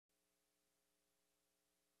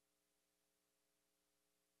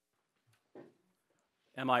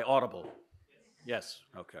Am I audible? Yes,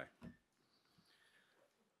 okay.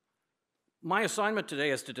 My assignment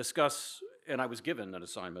today is to discuss, and I was given an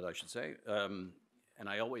assignment, I should say, and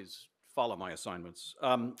I always follow my assignments.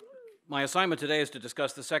 My assignment today is to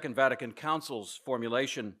discuss the Second Vatican Council's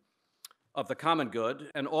formulation of the common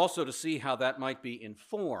good, and also to see how that might be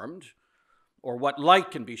informed, or what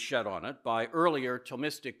light can be shed on it, by earlier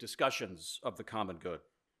Thomistic discussions of the common good,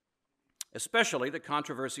 especially the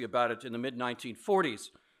controversy about it in the mid-1940s,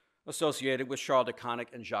 associated with Charles de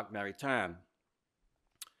Connick and Jacques Maritain.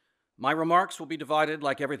 My remarks will be divided,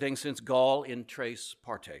 like everything since Gaul, in tres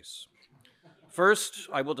partes. First,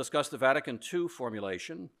 I will discuss the Vatican II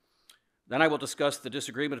formulation. Then I will discuss the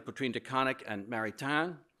disagreement between de Connick and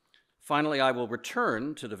Maritain. Finally, I will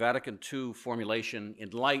return to the Vatican II formulation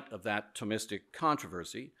in light of that Thomistic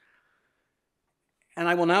controversy. And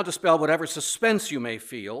I will now dispel whatever suspense you may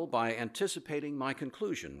feel by anticipating my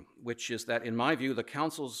conclusion, which is that, in my view, the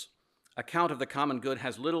Council's account of the common good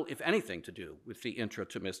has little, if anything, to do with the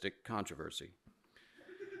intra-Thomistic controversy.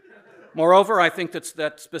 Moreover, I think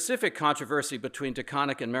that specific controversy between de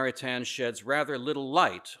Connick and Maritain sheds rather little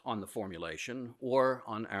light on the formulation or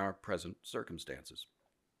on our present circumstances.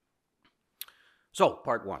 So,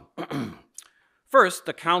 part one. First,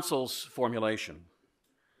 the Council's formulation.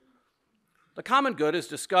 The common good is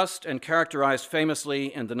discussed and characterized famously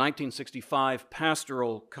in the 1965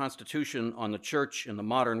 Pastoral Constitution on the Church in the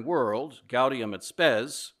Modern World, Gaudium et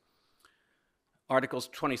Spes, Articles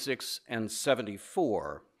 26 and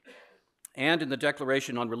 74, and in the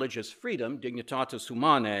Declaration on Religious Freedom, Dignitatis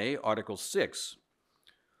Humanae, Article 6.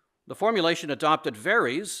 The formulation adopted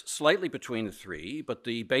varies slightly between the three, but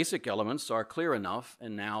the basic elements are clear enough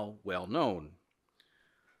and now well known.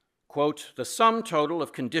 Quote, the sum total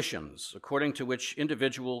of conditions according to which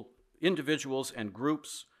individuals and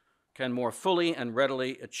groups can more fully and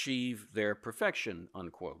readily achieve their perfection,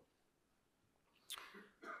 unquote.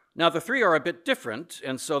 Now, the three are a bit different,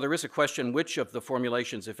 and so there is a question which of the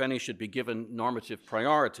formulations, if any, should be given normative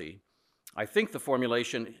priority. I think the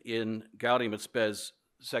formulation in Gaudium et Spes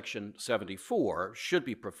section 74 should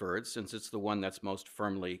be preferred, since it's the one that's most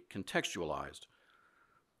firmly contextualized.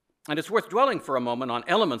 And it's worth dwelling for a moment on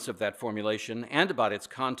elements of that formulation and about its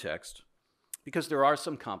context, because there are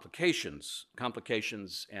some complications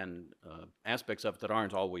and aspects of it that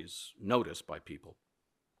aren't always noticed by people.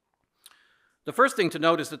 The first thing to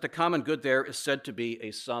note is that the common good there is said to be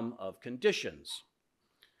a sum of conditions.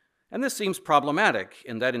 And this seems problematic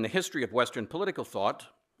in that in the history of Western political thought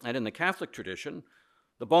and in the Catholic tradition,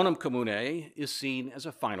 the bonum commune is seen as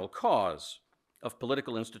a final cause of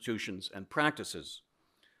political institutions and practices.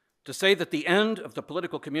 To say that the end of the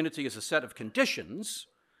political community is a set of conditions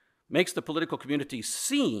makes the political community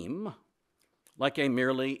seem like a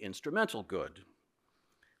merely instrumental good.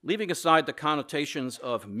 Leaving aside the connotations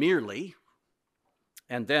of merely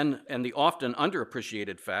and the often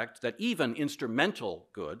underappreciated fact that even instrumental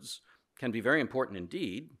goods can be very important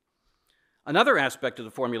indeed, another aspect of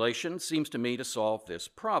the formulation seems to me to solve this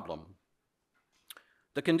problem.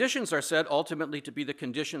 The conditions are said ultimately to be the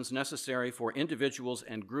conditions necessary for individuals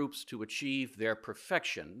and groups to achieve their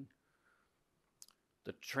perfection.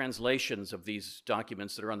 The translations of these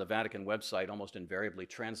documents that are on the Vatican website almost invariably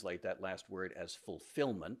translate that last word as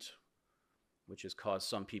fulfillment, which has caused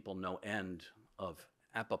some people no end of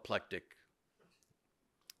apoplectic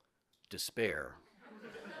despair.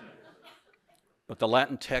 But the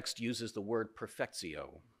Latin text uses the word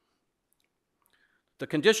perfectio. The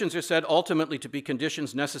conditions are said ultimately to be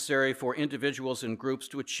conditions necessary for individuals and groups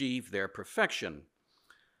to achieve their perfection.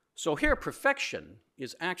 So here, perfection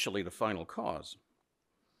is actually the final cause.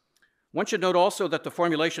 One should note also that the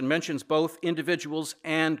formulation mentions both individuals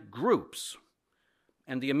and groups,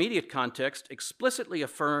 and the immediate context explicitly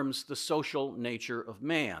affirms the social nature of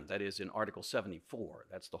man. That is in Article 74.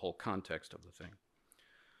 That's the whole context of the thing.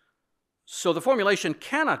 So the formulation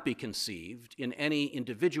cannot be conceived in any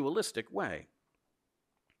individualistic way.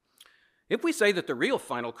 If we say that the real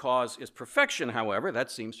final cause is perfection, however, that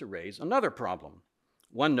seems to raise another problem,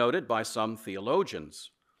 one noted by some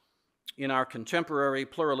theologians. In our contemporary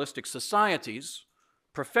pluralistic societies,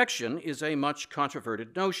 perfection is a much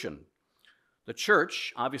controverted notion. The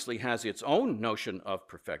Church obviously has its own notion of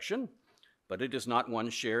perfection, but it is not one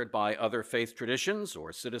shared by other faith traditions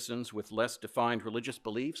or citizens with less defined religious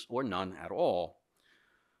beliefs or none at all.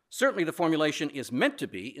 Certainly, the formulation is meant to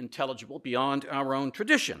be intelligible beyond our own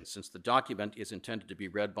tradition, since the document is intended to be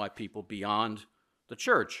read by people beyond the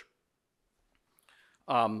Church.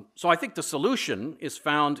 So I think the solution is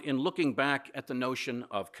found in looking back at the notion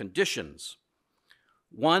of conditions.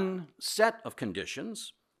 One set of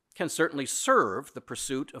conditions can certainly serve the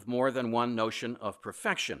pursuit of more than one notion of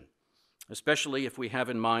perfection, especially if we have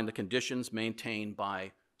in mind the conditions maintained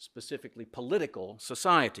by specifically political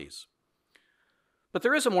societies. But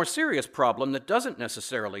there is a more serious problem that doesn't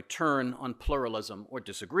necessarily turn on pluralism or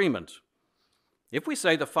disagreement. If we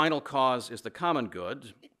say the final cause is the common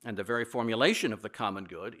good, and the very formulation of the common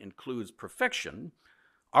good includes perfection,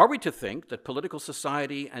 are we to think that political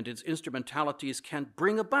society and its instrumentalities can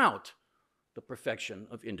bring about the perfection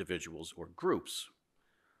of individuals or groups?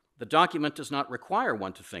 The document does not require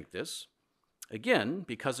one to think this, again,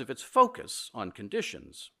 because of its focus on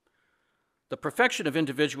conditions. The perfection of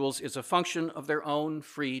individuals is a function of their own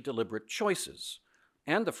free, deliberate choices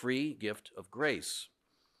and the free gift of grace.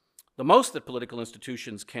 The most that political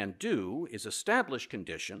institutions can do is establish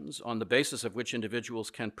conditions on the basis of which individuals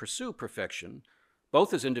can pursue perfection,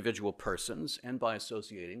 both as individual persons and by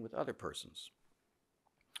associating with other persons.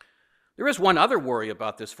 There is one other worry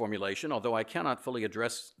about this formulation, although I cannot fully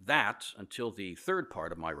address that until the third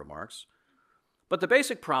part of my remarks. But the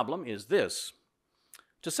basic problem is this.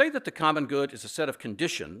 To say that the common good is a set of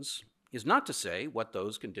conditions is not to say what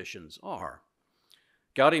those conditions are.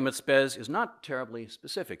 Gaudium et Spes is not terribly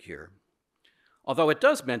specific here, although it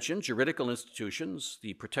does mention juridical institutions,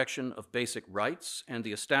 the protection of basic rights, and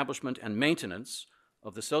the establishment and maintenance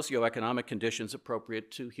of the socioeconomic conditions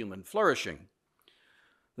appropriate to human flourishing.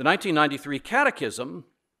 The 1993 Catechism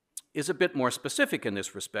is a bit more specific in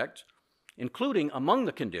this respect, including among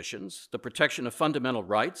the conditions the protection of fundamental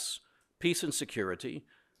rights, peace and security,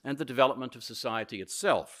 and the development of society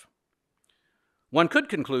itself. One could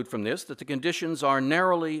conclude from this that the conditions are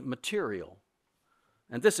narrowly material,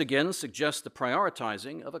 and this again suggests the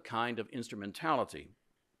prioritizing of a kind of instrumentality.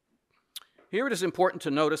 Here it is important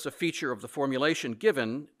to notice a feature of the formulation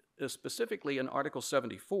given specifically in Article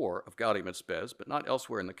 74 of Gaudium et Spes, but not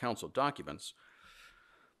elsewhere in the Council documents.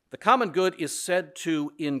 The common good is said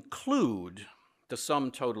to include the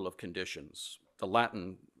sum total of conditions. The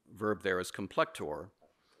Latin verb there is complector.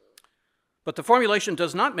 But the formulation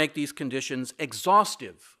does not make these conditions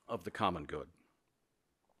exhaustive of the common good.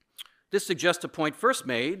 This suggests a point first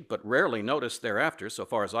made, but rarely noticed thereafter, so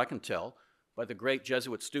far as I can tell, by the great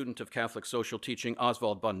Jesuit student of Catholic social teaching,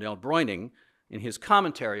 Oswald Bundell-Breuning, in his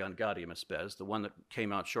commentary on Gaudium et Spes, the one that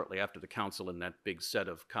came out shortly after the Council in that big set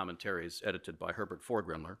of commentaries edited by Herbert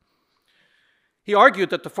Fordrimler. He argued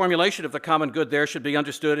that the formulation of the common good there should be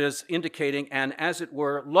understood as indicating an, as it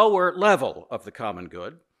were, lower level of the common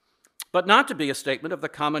good, but not to be a statement of the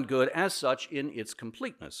common good as such in its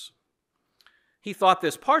completeness. He thought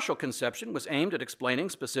this partial conception was aimed at explaining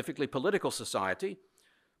specifically political society,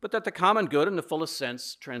 but that the common good in the fullest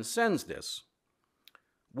sense transcends this.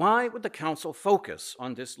 Why would the Council focus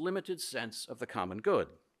on this limited sense of the common good?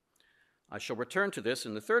 I shall return to this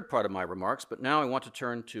in the third part of my remarks, but now I want to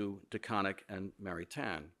turn to de Koninck and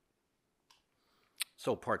Maritain.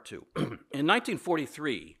 So, part two. In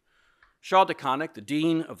 1943, Charles de Koninck, the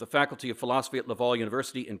Dean of the Faculty of Philosophy at Laval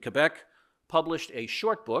University in Quebec, published a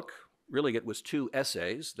short book, really it was 2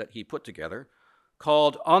 essays that he put together,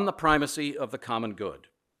 called On the Primacy of the Common Good,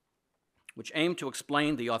 which aimed to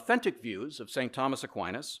explain the authentic views of St. Thomas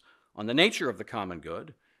Aquinas on the nature of the common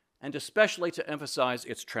good, and especially to emphasize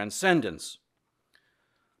its transcendence.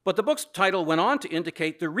 But the book's title went on to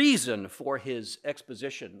indicate the reason for his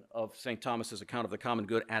exposition of St. Thomas's account of the common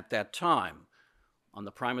good at that time, on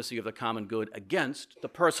the primacy of the common good against the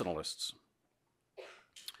personalists.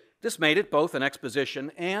 This made it both an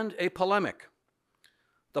exposition and a polemic.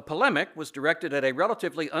 The polemic was directed at a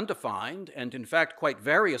relatively undefined and in fact quite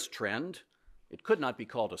various trend, it could not be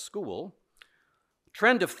called a school,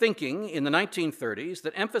 trend of thinking in the 1930s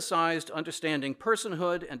that emphasized understanding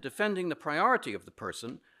personhood and defending the priority of the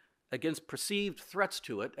person against perceived threats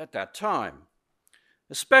to it at that time,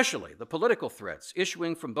 especially the political threats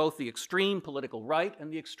issuing from both the extreme political right and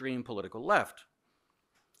the extreme political left,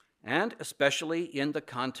 and especially in the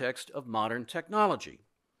context of modern technology.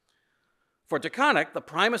 For de Koninck, the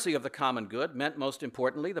primacy of the common good meant most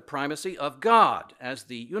importantly the primacy of God as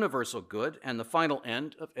the universal good and the final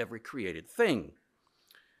end of every created thing.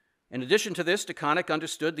 In addition to this, de Koninck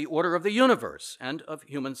understood the order of the universe and of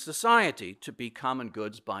human society to be common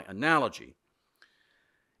goods by analogy.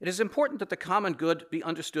 It is important that the common good be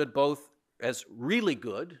understood both as really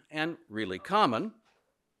good and really common.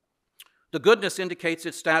 The goodness indicates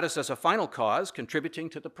its status as a final cause contributing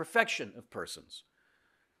to the perfection of persons.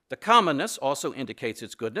 The commonness also indicates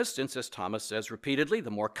its goodness, since, as Thomas says repeatedly,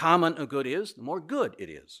 the more common a good is, the more good it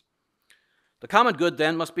is. The common good,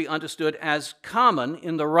 then, must be understood as common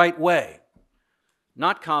in the right way,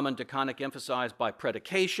 not common, de Koninck emphasized, by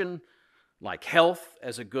predication, like health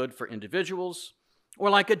as a good for individuals, or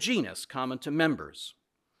like a genus common to members.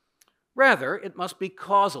 Rather, it must be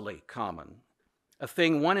causally common, a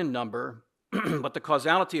thing one in number, but the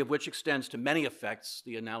causality of which extends to many effects.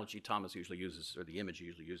 The analogy Thomas usually uses, or the image he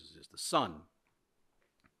usually uses, is the sun.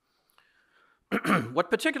 What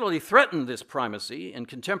particularly threatened this primacy in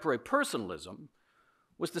contemporary personalism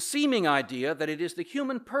was the seeming idea that it is the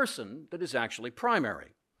human person that is actually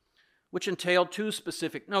primary, which entailed two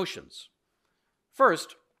specific notions.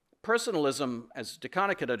 First, personalism, as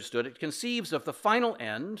DeConnick had understood it, conceives of the final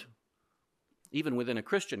end, even within a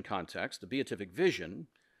Christian context, the beatific vision,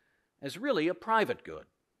 as really a private good,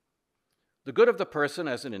 the good of the person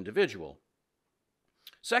as an individual.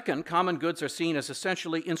 Second, common goods are seen as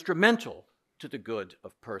essentially instrumental to the good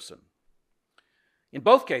of person. In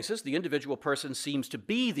both cases, the individual person seems to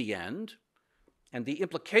be the end, and the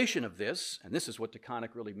implication of this, and this is what DeConnick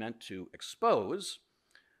really meant to expose,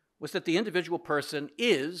 was that the individual person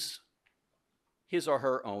is his or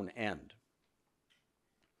her own end.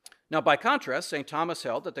 Now, by contrast, St. Thomas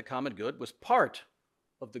held that the common good was part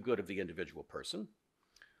of the good of the individual person.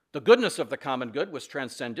 The goodness of the common good was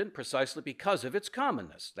transcendent precisely because of its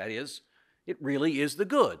commonness. That is, it really is the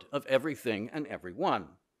good of everything and everyone.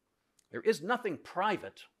 There is nothing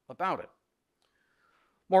private about it.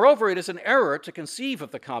 Moreover, it is an error to conceive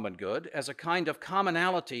of the common good as a kind of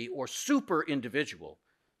commonality or super-individual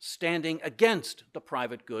standing against the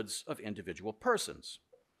private goods of individual persons.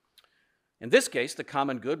 In this case, the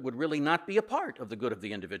common good would really not be a part of the good of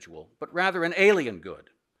the individual, but rather an alien good.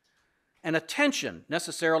 And a tension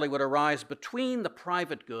necessarily would arise between the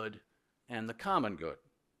private good and the common good.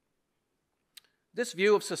 This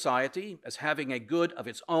view of society as having a good of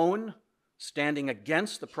its own, standing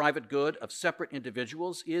against the private good of separate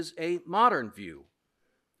individuals, is a modern view,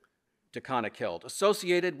 DeConnick held,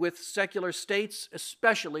 associated with secular states,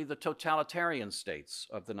 especially the totalitarian states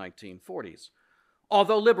of the 1940s,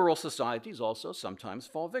 although liberal societies also sometimes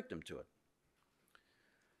fall victim to it.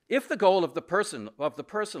 If the goal of the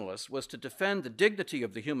personalist was to defend the dignity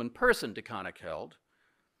of the human person, DeConnick held,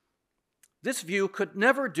 this view could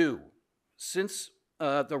never do, since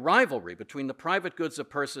the rivalry between the private goods of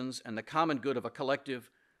persons and the common good of a collective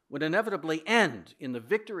would inevitably end in the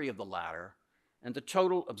victory of the latter and the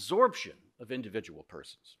total absorption of individual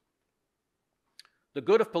persons. The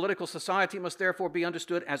good of political society must therefore be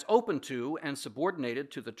understood as open to and subordinated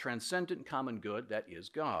to the transcendent common good that is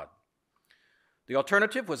God. The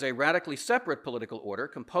alternative was a radically separate political order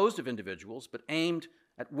composed of individuals but aimed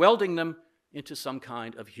at welding them into some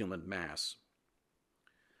kind of human mass.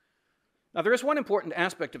 Now, there is one important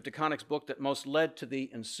aspect of DeConnick's book that most led to the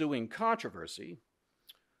ensuing controversy.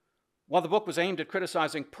 While the book was aimed at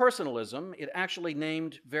criticizing personalism, it actually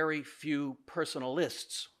named very few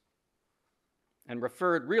personalists and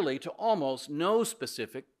referred really to almost no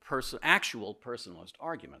specific actual personalist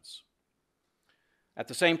arguments. At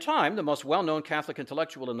the same time, the most well-known Catholic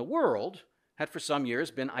intellectual in the world had for some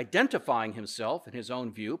years been identifying himself in his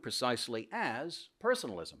own view precisely as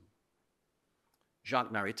personalism,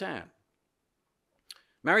 Jacques Maritain.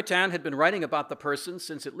 Maritain had been writing about the person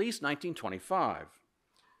since at least 1925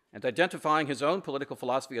 and identifying his own political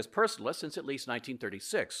philosophy as personalist since at least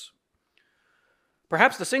 1936.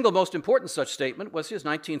 Perhaps the single most important such statement was his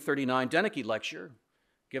 1939 Denneke lecture,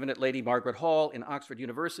 given at Lady Margaret Hall in Oxford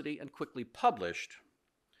University and quickly published,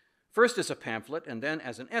 first as a pamphlet and then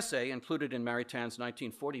as an essay included in Maritain's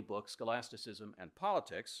 1940 book, Scholasticism and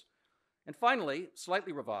Politics, and finally,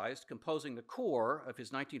 slightly revised, composing the core of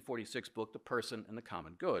his 1946 book, The Person and the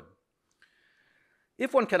Common Good.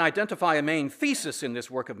 If one can identify a main thesis in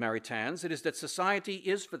this work of Maritain's, it is that society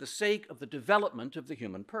is for the sake of the development of the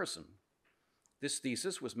human person. This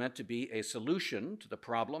thesis was meant to be a solution to the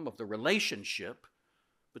problem of the relationship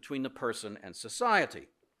between the person and society,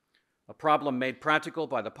 a problem made practical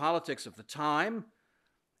by the politics of the time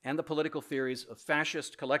and the political theories of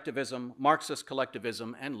fascist collectivism, Marxist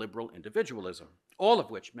collectivism, and liberal individualism, all of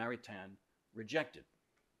which Maritain rejected.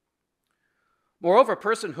 Moreover,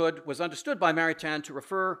 personhood was understood by Maritain to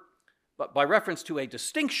refer, by reference to a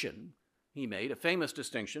distinction he made, a famous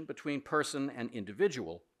distinction between person and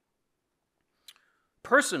individual.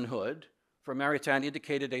 Personhood, for Maritain,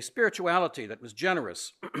 indicated a spirituality that was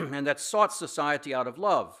generous and that sought society out of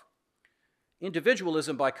love.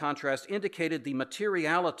 Individualism, by contrast, indicated the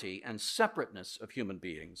materiality and separateness of human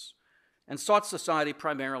beings and sought society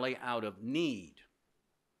primarily out of need.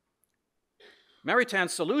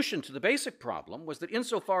 Maritain's solution to the basic problem was that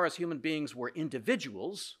insofar as human beings were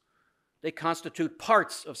individuals, they constitute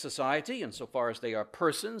parts of society. Insofar as they are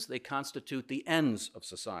persons, they constitute the ends of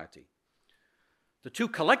society. The two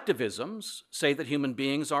collectivisms say that human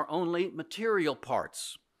beings are only material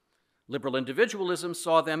parts, Liberal individualism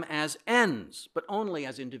saw them as ends, but only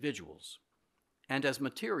as individuals and as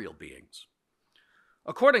material beings.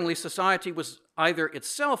 Accordingly, society was either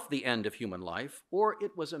itself the end of human life, or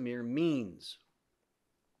it was a mere means.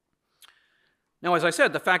 Now, as I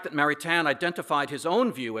said, the fact that Maritain identified his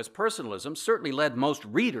own view as personalism certainly led most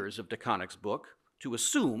readers of de Koninck's book to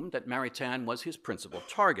assume that Maritain was his principal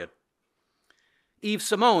target. Yves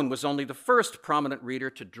Simon was only the first prominent reader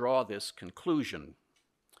to draw this conclusion.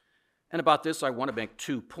 And about this, I want to make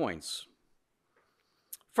 2 points.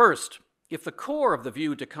 First, if the core of the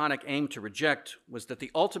view de Koninck aimed to reject was that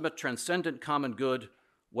the ultimate transcendent common good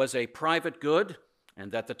was a private good,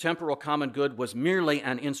 and that the temporal common good was merely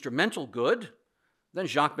an instrumental good, then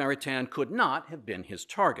Jacques Maritain could not have been his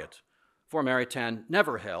target, for Maritain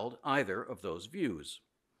never held either of those views.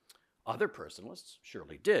 Other personalists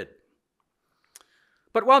surely did.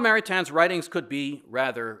 But while Maritain's writings could be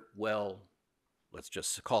rather, well, let's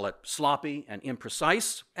just call it sloppy and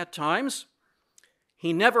imprecise at times,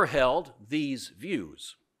 he never held these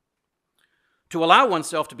views. To allow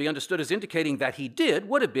oneself to be understood as indicating that he did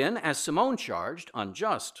would have been, as Simon charged,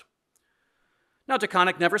 unjust. Now, de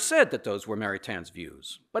Koninck never said that those were Maritain's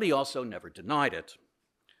views, but he also never denied it.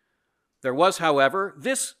 There was, however,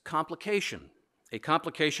 this complication, a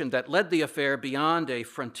complication that led the affair beyond a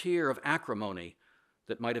frontier of acrimony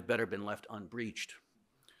that might have better been left unbreached.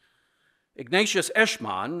 Ignatius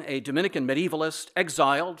Eschmann, a Dominican medievalist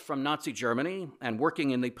exiled from Nazi Germany and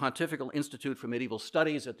working in the Pontifical Institute for Medieval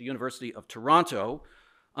Studies at the University of Toronto,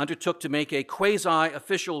 undertook to make a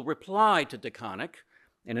quasi-official reply to de Koninck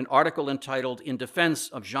in an article entitled In Defense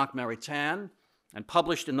of Jacques Maritain and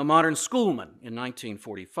published in the Modern Schoolman in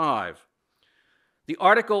 1945. The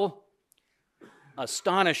article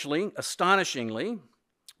astonishingly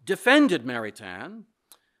defended Maritain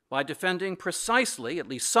by defending precisely, at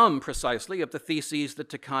least some precisely, of the theses that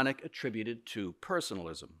de Koninck attributed to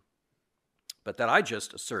personalism, but that I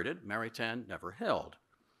just asserted Maritain never held.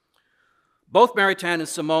 Both Maritain and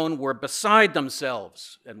Simon were beside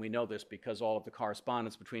themselves, and we know this because all of the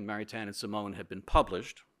correspondence between Maritain and Simon had been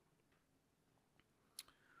published.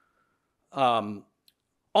 Although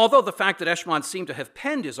the fact that Eschmann seemed to have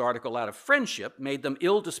penned his article out of friendship made them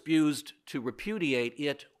ill-disposed to repudiate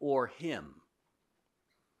it or him.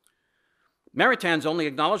 Maritain's only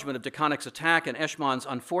acknowledgement of de Koninck's attack and Eschmann's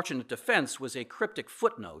unfortunate defense was a cryptic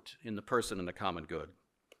footnote in The Person and the Common Good.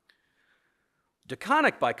 De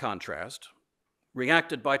Koninck, by contrast,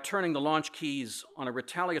 reacted by turning the launch keys on a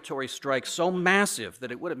retaliatory strike so massive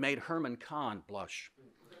that it would have made Herman Kahn blush.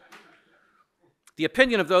 The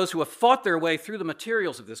opinion of those who have fought their way through the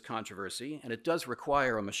materials of this controversy, and it does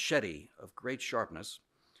require a machete of great sharpness,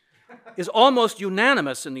 is almost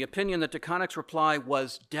unanimous in the opinion that de Koninck's reply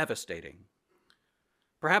was devastating.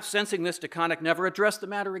 Perhaps sensing this, de Koninck never addressed the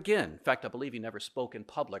matter again. In fact, I believe he never spoke in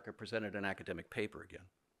public or presented an academic paper again.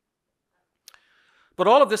 But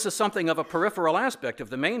all of this is something of a peripheral aspect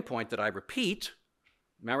of the main point that I repeat: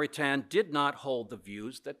 Maritain did not hold the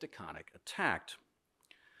views that de Koninck attacked.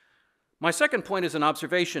 My second point is an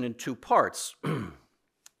observation in 2 parts.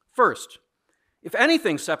 First, if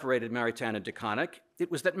anything separated Maritain and de Koninck,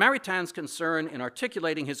 it was that Maritain's concern in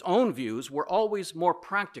articulating his own views were always more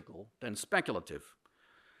practical than speculative,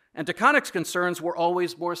 and de Koninck's concerns were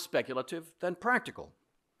always more speculative than practical.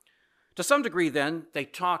 To some degree, then, they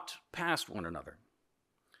talked past one another.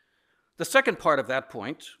 The second part of that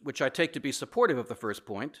point, which I take to be supportive of the first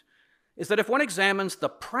point, is that if one examines the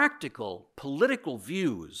practical political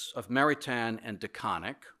views of Maritain and de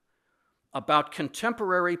Koninck about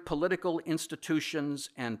contemporary political institutions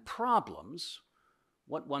and problems,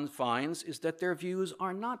 what one finds is that their views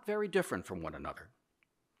are not very different from one another.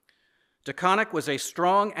 De Koninck was a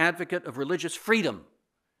strong advocate of religious freedom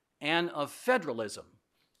and of federalism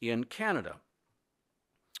in Canada.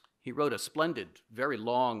 He wrote a splendid, very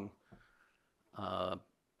long,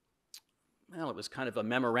 it was kind of a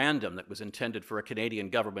memorandum that was intended for a Canadian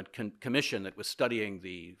government commission that was studying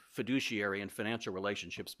the fiduciary and financial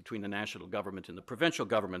relationships between the national government and the provincial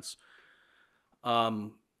governments.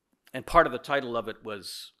 And part of the title of it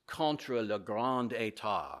was Contre le Grand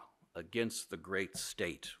État, against the great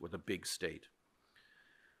state, or the big state.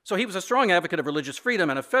 So he was a strong advocate of religious freedom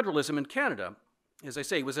and of federalism in Canada. As I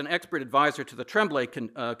say, he was an expert advisor to the Tremblay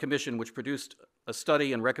Commission, which produced a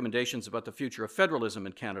study and recommendations about the future of federalism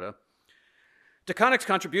in Canada. De Koninck's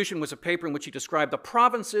contribution was a paper in which he described the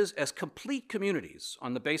provinces as complete communities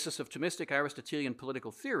on the basis of Thomistic Aristotelian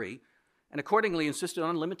political theory, and accordingly insisted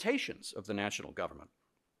on limitations of the national government.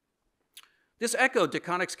 This echoed de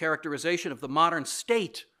Koninck's characterization of the modern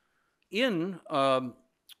state in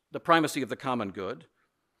The Primacy of the Common Good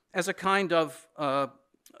as a kind of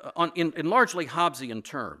in largely Hobbesian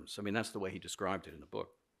terms. I mean, that's the way he described it in the book.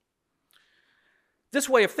 This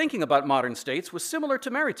way of thinking about modern states was similar to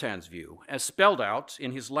Maritain's view, as spelled out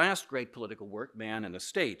in his last great political work, Man and the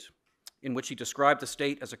State, in which he described the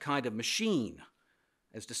state as a kind of machine,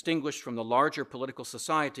 as distinguished from the larger political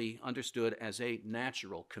society understood as a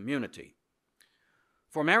natural community.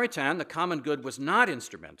 For Maritain, the common good was not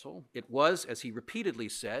instrumental. It was, as he repeatedly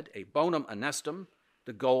said, a bonum honestum,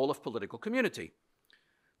 the goal of political community.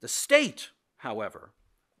 The state, however,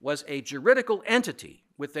 was a juridical entity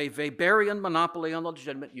with a Weberian monopoly on the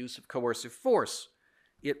legitimate use of coercive force.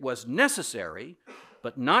 It was necessary,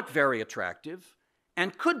 but not very attractive,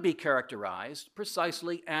 and could be characterized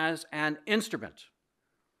precisely as an instrument.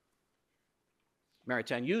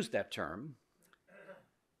 Maritain used that term,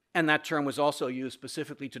 and that term was also used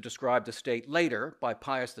specifically to describe the state later by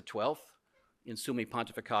Pius XII in Summi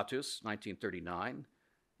Pontificatus, 1939,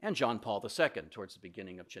 and John Paul II towards the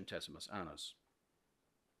beginning of Centesimus Annus.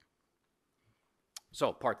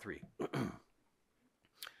 So, part 3.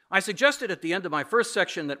 I suggested at the end of my first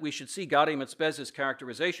section that we should see Gaudium et Spes's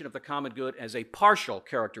characterization of the common good as a partial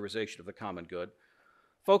characterization of the common good,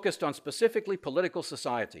 focused on specifically political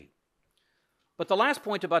society. But the last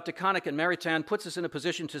point about De Koninck and Maritain puts us in a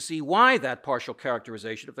position to see why that partial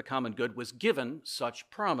characterization of the common good was given such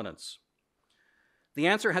prominence. The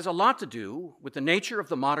answer has a lot to do with the nature of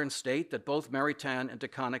the modern state that both Maritain and De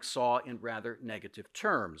Koninck saw in rather negative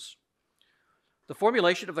terms. The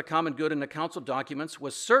formulation of the common good in the council documents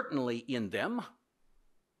was certainly in them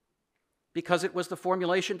because it was the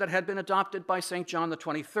formulation that had been adopted by St. John the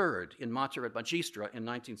 23rd in Mater et Magistra in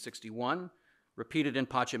 1961, repeated in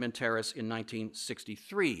Pacem in Terris in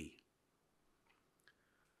 1963.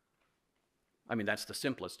 I mean, that's the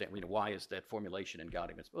simplest. Why is that formulation in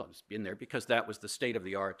Gaudium? Well, it's been there because that was the state of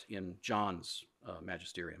the art in John's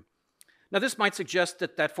Magisterium. Now, this might suggest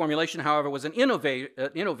that that formulation, however, was an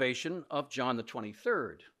innovation of John the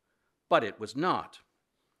 23rd, but it was not.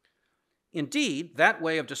 Indeed, that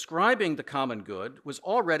way of describing the common good was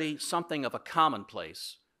already something of a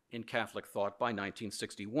commonplace in Catholic thought by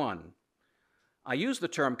 1961. I use the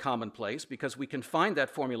term commonplace because we can find that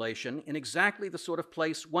formulation in exactly the sort of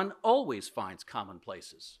place one always finds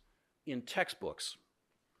commonplaces, in textbooks.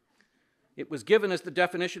 It was given as the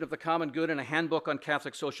definition of the common good in a handbook on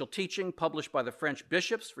Catholic social teaching published by the French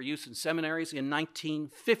bishops for use in seminaries in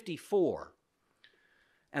 1954.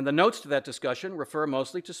 And the notes to that discussion refer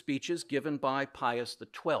mostly to speeches given by Pius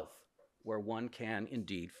XII, where one can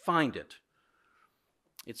indeed find it.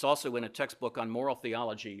 It's also in a textbook on moral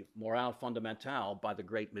theology, Morale Fondamentale, by the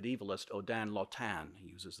great medievalist Odin Lotan. He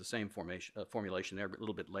uses the same formulation there a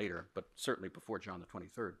little bit later, but certainly before John the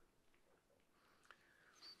 23rd.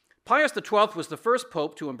 Pius XII was the first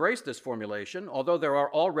pope to embrace this formulation, although there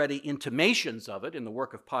are already intimations of it in the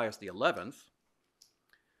work of Pius XI.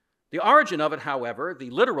 The origin of it, however,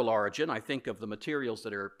 the literal origin, I think, of the materials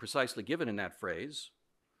that are precisely given in that phrase,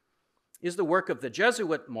 is the work of the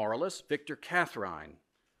Jesuit moralist Victor Catherine,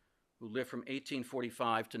 who lived from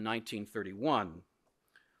 1845 to 1931.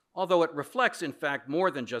 Although it reflects, in fact,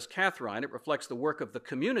 more than just Catherine, it reflects the work of the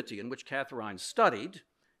community in which Catherine studied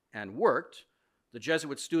and worked, the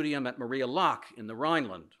Jesuit studium at Maria Laach in the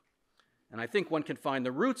Rhineland. And I think one can find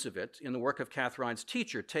the roots of it in the work of Catherine's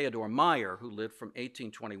teacher, Theodor Meyer, who lived from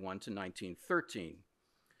 1821 to 1913.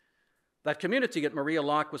 That community at Maria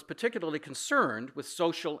Laach was particularly concerned with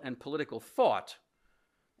social and political thought.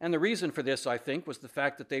 And the reason for this, I think, was the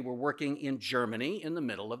fact that they were working in Germany in the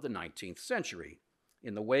middle of the 19th century,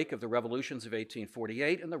 in the wake of the revolutions of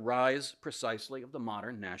 1848 and the rise, precisely, of the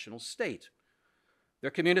modern national state. Their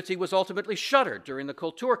community was ultimately shuttered during the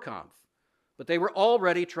Kulturkampf, but they were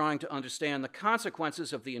already trying to understand the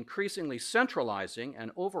consequences of the increasingly centralizing and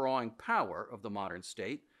overawing power of the modern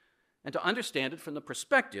state, and to understand it from the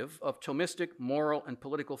perspective of Thomistic moral and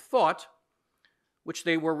political thought, which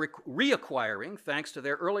they were reacquiring thanks to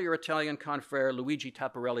their earlier Italian confrere Luigi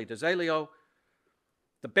Tapparelli d'Azeglio.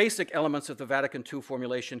 The basic elements of the Vatican II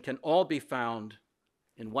formulation can all be found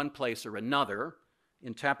in one place or another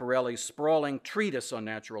in Tapparelli's sprawling treatise on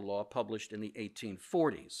natural law published in the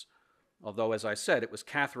 1840s, although, as I said, it was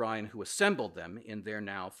Catherine who assembled them in their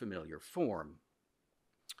now familiar form.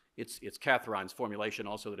 It's Catherine's formulation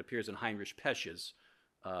also that appears in Heinrich Pesch's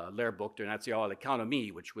Lehrbuch der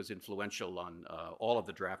Nationalökonomie, which was influential on all of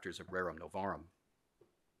the drafters of Rerum Novarum.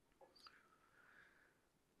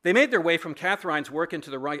 They made their way from Catherine's work into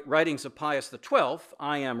the writings of Pius XII,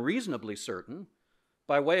 I am reasonably certain,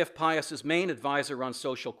 by way of Pius's main advisor on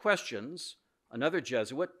social questions, another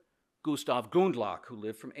Jesuit, Gustav Gundlach, who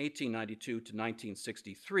lived from 1892 to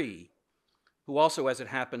 1963, who also, as it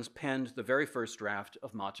happens, penned the very first draft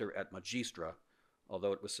of Mater et Magistra,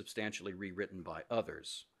 although it was substantially rewritten by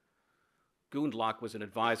others. Gundlach was an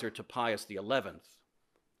advisor to Pius XI,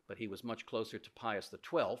 but he was much closer to Pius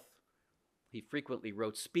XII. He frequently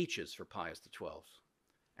wrote speeches for Pius XII.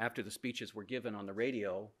 After the speeches were given on the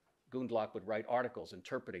radio, Gundlach would write articles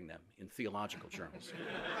interpreting them in theological journals.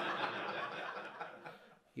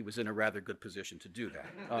 He was in a rather good position to do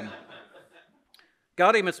that.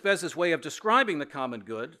 Gaudium et Spes's way of describing the common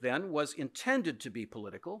good, then, was intended to be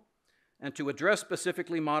political and to address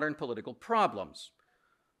specifically modern political problems,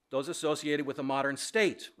 those associated with a modern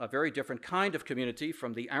state, a very different kind of community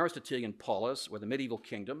from the Aristotelian polis or the medieval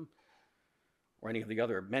kingdom, or any of the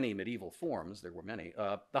other many medieval forms. There were many.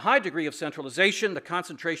 The high degree of centralization, the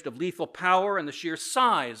concentration of lethal power, and the sheer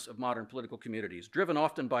size of modern political communities, driven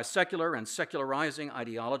often by secular and secularizing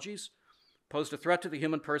ideologies, posed a threat to the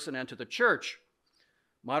human person and to the church.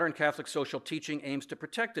 Modern Catholic social teaching aims to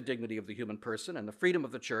protect the dignity of the human person and the freedom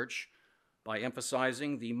of the church by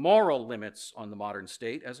emphasizing the moral limits on the modern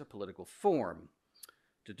state as a political form.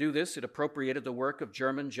 To do this, it appropriated the work of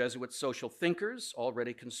German Jesuit social thinkers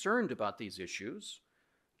already concerned about these issues,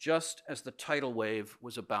 just as the tidal wave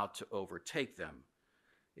was about to overtake them.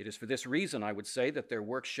 It is for this reason, I would say, that their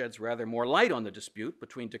work sheds rather more light on the dispute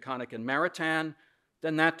between Taconic and Maritain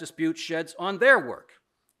than that dispute sheds on their work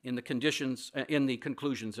in the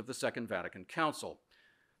conclusions of the Second Vatican Council.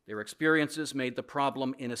 Their experiences made the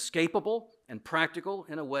problem inescapable and practical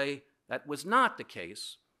in a way that was not the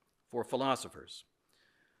case for philosophers.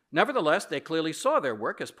 Nevertheless, they clearly saw their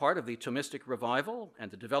work as part of the Thomistic revival and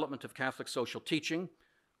the development of Catholic social teaching,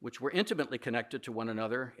 which were intimately connected to one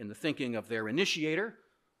another in the thinking of their initiator,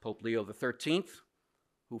 Pope Leo XIII,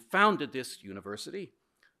 who founded this university,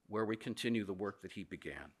 where we continue the work that he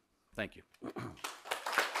began. Thank you.